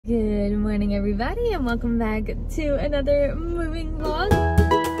Good morning, everybody, and welcome back to another moving vlog.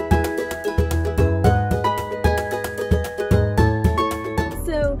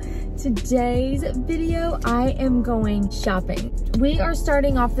 So today's video, I am going shopping. We are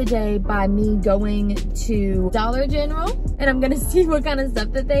starting off the day by me going to Dollar General, and I'm gonna see what kind of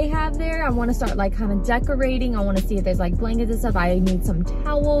stuff that they have there. I want to start like kind of decorating. I want to see if there's like blankets and stuff. I need some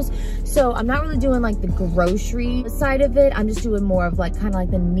towels. So I'm not really doing like the grocery side of it. I'm just doing more of like kind of like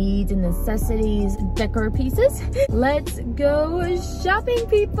the needs and necessities decor pieces. Let's go shopping,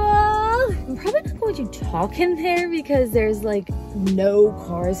 people. I'm probably not going to talk in there because there's like no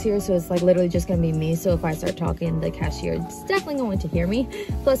cars here, so it's like literally just gonna be me. So if I start talking, the cashier is definitely going to hear me.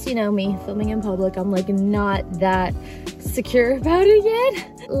 Plus, you know me filming in public, I'm like not that secure about it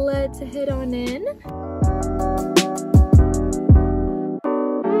yet. Let's head on in.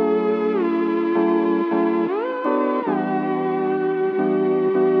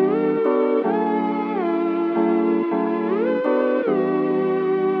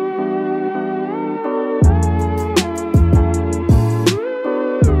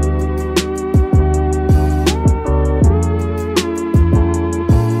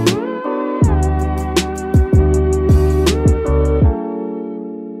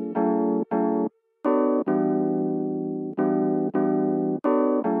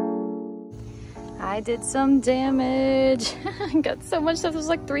 I did some damage. Got so much stuff. It was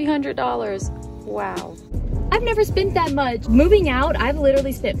like $300. Wow. I've never spent that much. Moving out, I've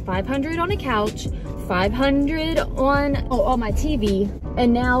literally spent $500 on a couch, $500 on my TV,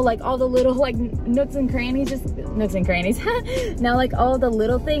 and now like all the little like nooks and crannies, just nooks and crannies. Now like all the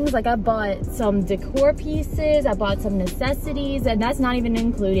little things, like I bought some decor pieces, I bought some necessities, and that's not even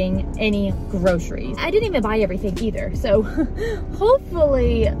including any groceries. I didn't even buy everything either, so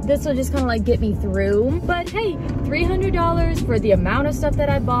hopefully this will just kind of like get me through. But hey, $300 for the amount of stuff that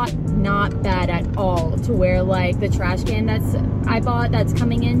I bought, not bad at all. To where like the trash can I bought that's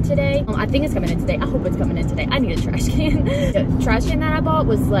coming in today, I think it's coming in today. I hope it's coming in today. I need a trash can. The trash can that I bought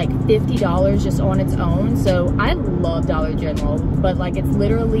was like $50 just on its own. So I love Dollar General, but like it's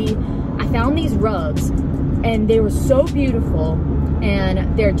literally, I found these rugs and they were so beautiful,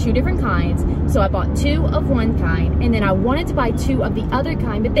 and there are two different kinds. So I bought two of one kind, and then I wanted to buy two of the other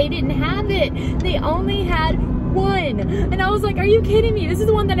kind, but they didn't have it. They only had one, and I was like, are you kidding me? This is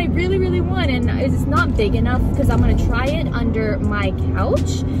the one that I really want, and it's not big enough because I'm gonna try it under my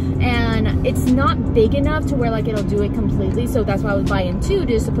couch, and it's not big enough to where like it'll do it completely. So that's why I was buying two,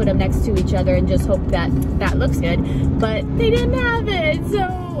 just to put them next to each other and just hope that that looks good. But they didn't have it, so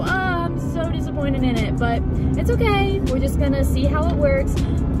I'm so disappointed in it, but it's okay. We're just gonna see how it works.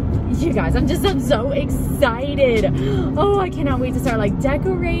 You guys, I'm so excited. Oh, I cannot wait to start like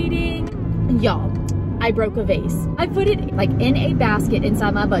decorating. Y'all, I broke a vase. I put it like in a basket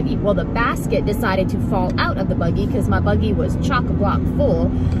inside my buggy. Well, the basket decided to fall out of the buggy because my buggy was chock-a-block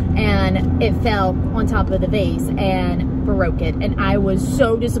full, and it fell on top of the vase and broke it. And I was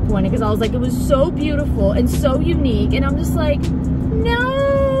so disappointed because I was like, it was so beautiful and so unique, and I'm just like,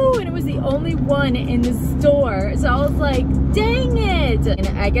 no. And it was the only one in the store, so I was like, dang it. And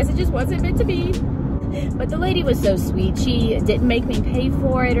I guess it just wasn't meant to be. But the lady was so sweet. She didn't make me pay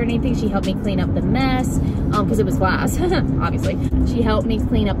for it or anything. She helped me clean up the mess, because it was glass, obviously. She helped me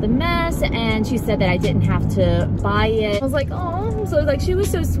clean up the mess, and she said that I didn't have to buy it. I was like, oh, so like she was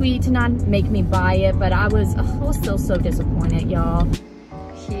so sweet to not make me buy it, but I was still so disappointed, y'all.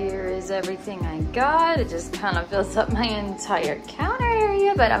 Here is everything I got. It just kind of fills up my entire counter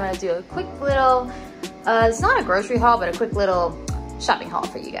area, but I'm gonna do a quick little, it's not a grocery haul, but a quick little shopping haul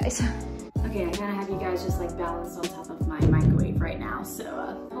for you guys. Okay, I gotta have you guys just like balanced on top of my microwave right now, so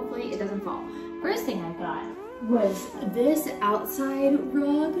hopefully it doesn't fall. First thing I got was this outside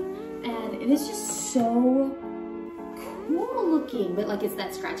rug, and it is just so cool looking, but like it's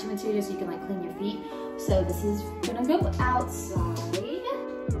that scratchy material so you can like clean your feet. So this is gonna go outside.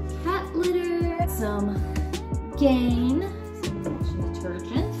 Cat litter, some Gain, some washing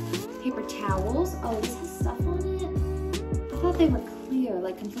detergent, paper towels. Oh, this has stuff on it. I thought they were clear,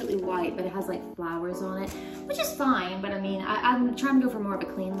 like completely white, but it has like flowers on it, which is fine. But I mean, I'm trying to go for more of a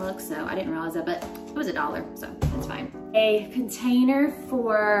clean look, so I didn't realize that, but it was $1, so that's fine. A container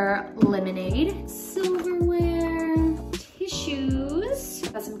for lemonade, silverware, tissues,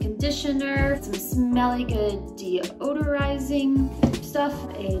 got some conditioner, some smelly good deodorizing stuff,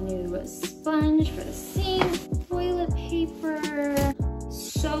 a new sponge for the sink, toilet paper,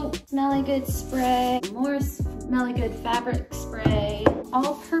 soap, smelly good spray, more smelly good fabric spray,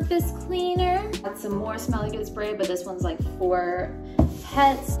 all-purpose cleaner. Got some more smelly good spray, but this one's like for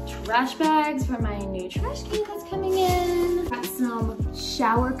pets, trash bags for my new trash can that's coming in. Got some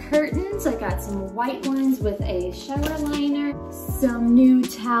shower curtains. I got some white ones with a shower liner. Some new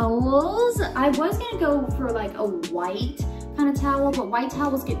towels. I was gonna go for like a white kind of towel, but white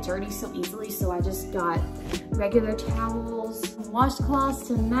towels get dirty so easily, so I just got regular towels. Washcloths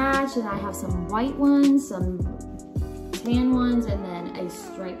to match, and I have some white ones, some tan ones, and then a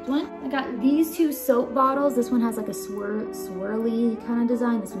striped one. I got these two soap bottles. This one has like a swirly kind of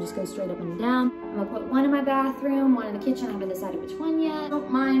design. This one just goes straight up and down. I'm gonna put one in my bathroom, one in the kitchen. I haven't decided which one yet.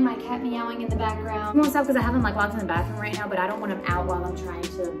 Don't mind my cat meowing in the background. I won't stop because I have him like locked in the bathroom right now, but I don't want him out while I'm trying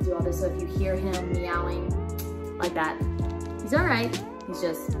to do all this. So if you hear him meowing like that, he's all right. He's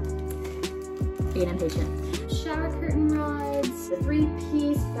just being impatient. Shower curtain rods, the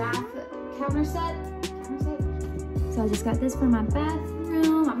 3-piece bath counter set. So I just got this for my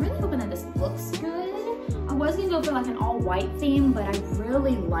bathroom. I'm really hoping that this looks good. I was gonna go for like an all white theme, but I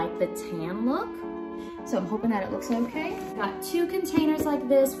really like the tan look. So I'm hoping that it looks okay. Got 2 containers like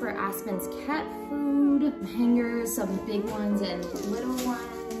this for Aspen's cat food. Hangers, some big ones and little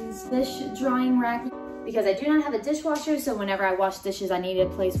ones. Dish drying rack, because I do not have a dishwasher, so whenever I wash dishes, I needed a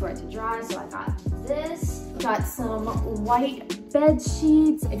place for it to dry, so I got this. Got some white bed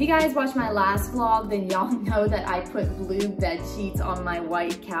sheets. If you guys watched my last vlog, then y'all know that I put blue bed sheets on my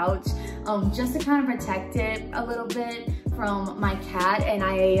white couch just to kind of protect it a little bit from my cat, and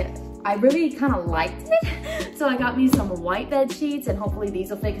I really kind of liked it. So I got me some white bed sheets, and hopefully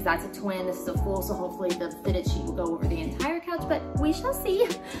these will fit because that's a twin, this is a full, so hopefully the fitted sheet will go over the entire couch, but we shall see.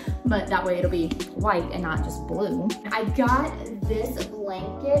 But that way it'll be white and not just blue. I got this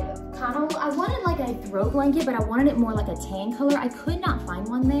blanket, I wanted like a throw blanket, but I wanted it more like a tan color. I could not find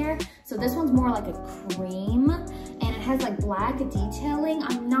one there. So this one's more like a cream, and it has like black detailing.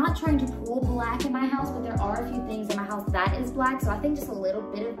 I'm not trying to pull black in my house, but there are a few things in my house that is black, so I think just a little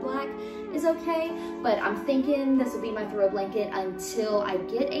bit of black is okay. But I'm thinking this will be my throw blanket until I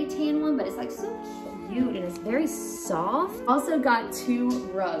get a tan one, but it's like so cute and it's very soft. Also got 2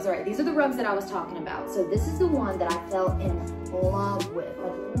 rugs. All right, these are the rugs that I was talking about. So this is the one that I fell in love with.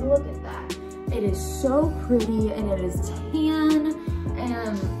 Like, look at that. It is so pretty, and it is tan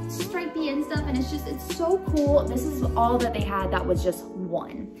and stripy and stuff, and it's so cool. This is all that they had that was just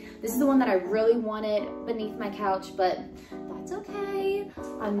one. This is the one that I really wanted beneath my couch, but that's okay.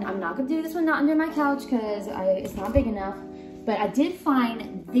 I'm not gonna do this one not under my couch because it's not big enough. But I did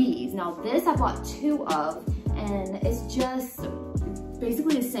find these. Now this I bought 2 of, and it's just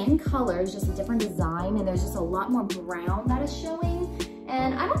basically the same colors, just a different design, and there's just a lot more brown that is showing.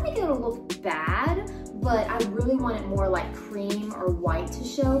 And I don't think it'll look bad, but I really want it more like cream or white to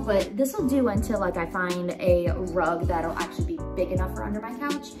show. But this will do until like I find a rug that'll actually be big enough for under my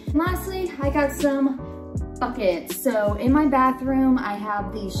couch. And lastly, I got some buckets. So in my bathroom, I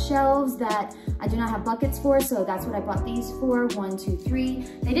have these shelves that I do not have buckets for, so that's what I bought these for. 1, 2, 3.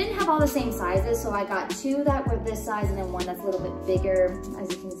 They didn't have all the same sizes, so I got 2 that were this size and then one that's a little bit bigger,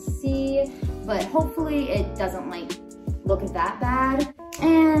 as you can see. But hopefully it doesn't like look that bad.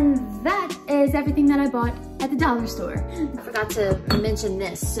 And that is everything that I bought at the dollar store. I forgot to mention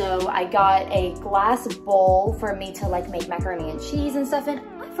this. So I got a glass bowl for me to like make macaroni and cheese and stuff, and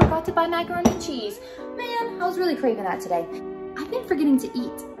I forgot to buy macaroni and cheese. Man, I was really craving that today. I've been forgetting to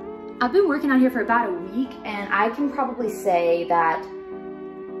eat. I've been working out here for about a week, and I can probably say that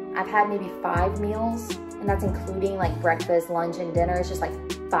I've had maybe 5 meals, and that's including like breakfast, lunch, and dinner. It's just like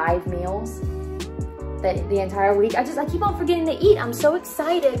 5 meals the entire week. I keep on forgetting to eat. I'm so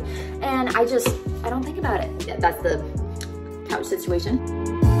excited, and I don't think about it. Yeah, that's the couch situation.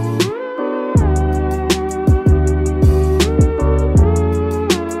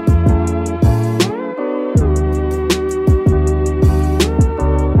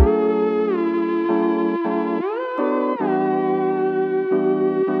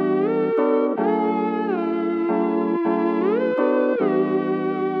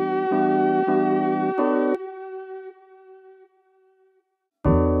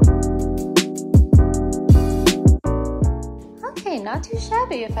 Not too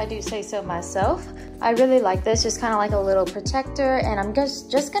shabby if I do say so myself. I really like this, just kind of like a little protector, and I'm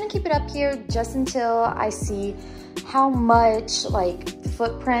just gonna keep it up here just until I see how much like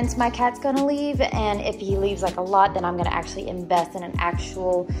footprints my cat's gonna leave, and if he leaves like a lot, then I'm gonna actually invest in an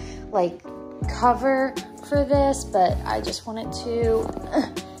actual like cover for this. But I just wanted to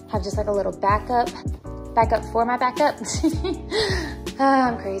have just like a little backup for my backup.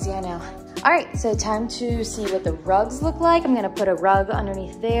 I'm crazy, I know. All right, so time to see what the rugs look like. I'm gonna put a rug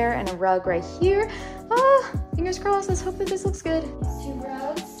underneath there and a rug right here. Fingers crossed, let's hope that this looks good. These 2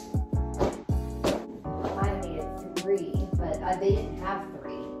 rugs. I might have needed 3, but they didn't have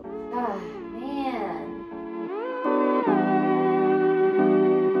 3. Ah, man.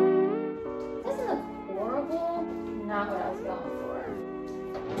 Doesn't look horrible. Not what I was going for.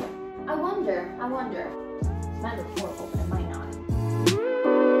 I wonder. It might look horrible, but it might not.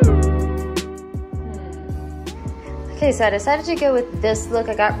 Okay, so I decided to go with this look.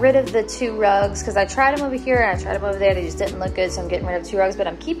 I got rid of the 2 rugs because I tried them over here and I tried them over there. They just didn't look good, so I'm getting rid of 2 rugs, but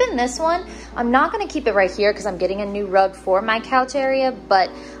I'm keeping this one. I'm not gonna keep it right here because I'm getting a new rug for my couch area, but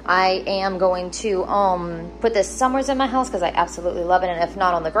I am going to put this somewhere in my house because I absolutely love it. And if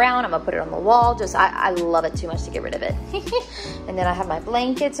not on the ground, I'm gonna put it on the wall. Just, I love it too much to get rid of it. And then I have my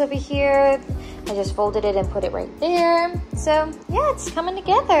blankets over here. I just folded it and put it right there. So yeah, it's coming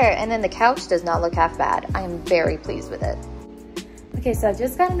together. And then the couch does not look half bad. I am very pleased with it. Okay, so I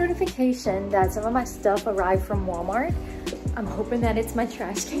just got a notification that some of my stuff arrived from Walmart. I'm hoping that it's my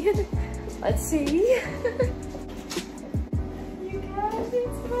trash can. Let's see. You guys,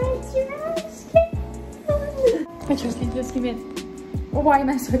 it's my trash can. My trash can just came in. Why am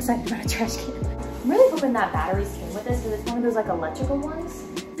I so excited about a trash can? I'm really hoping that batteries came with this because it's one of those like electrical ones.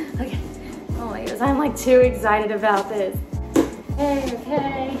 Okay. Oh my goodness, I'm like too excited about this.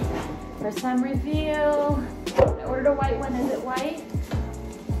 Okay. First time reveal. I ordered a white one. Is it white?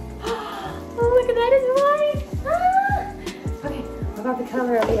 Oh, look at that, it's white. Ah! Okay, what about the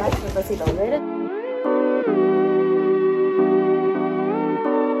color of the actual? Let's see the lid.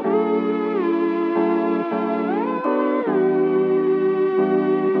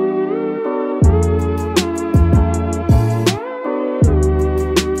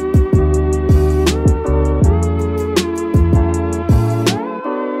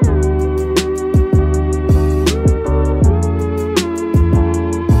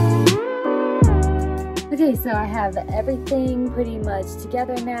 Okay, so I have everything pretty much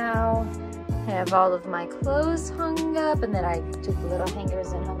together now. I have all of my clothes hung up, and then I took the little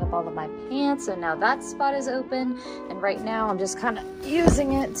hangers and hung up all of my pants. So now that spot is open, and right now I'm just kind of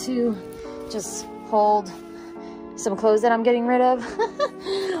using it to just hold some clothes that I'm getting rid of.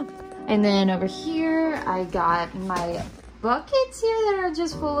 And then over here, I got my buckets here that are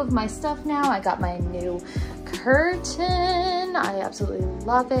just full of my stuff now. I got my new curtain. I absolutely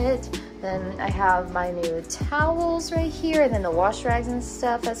love it. Then I have my new towels right here, and then the wash rags and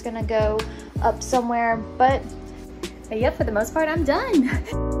stuff that's gonna go up somewhere. But yeah, for the most part, I'm done.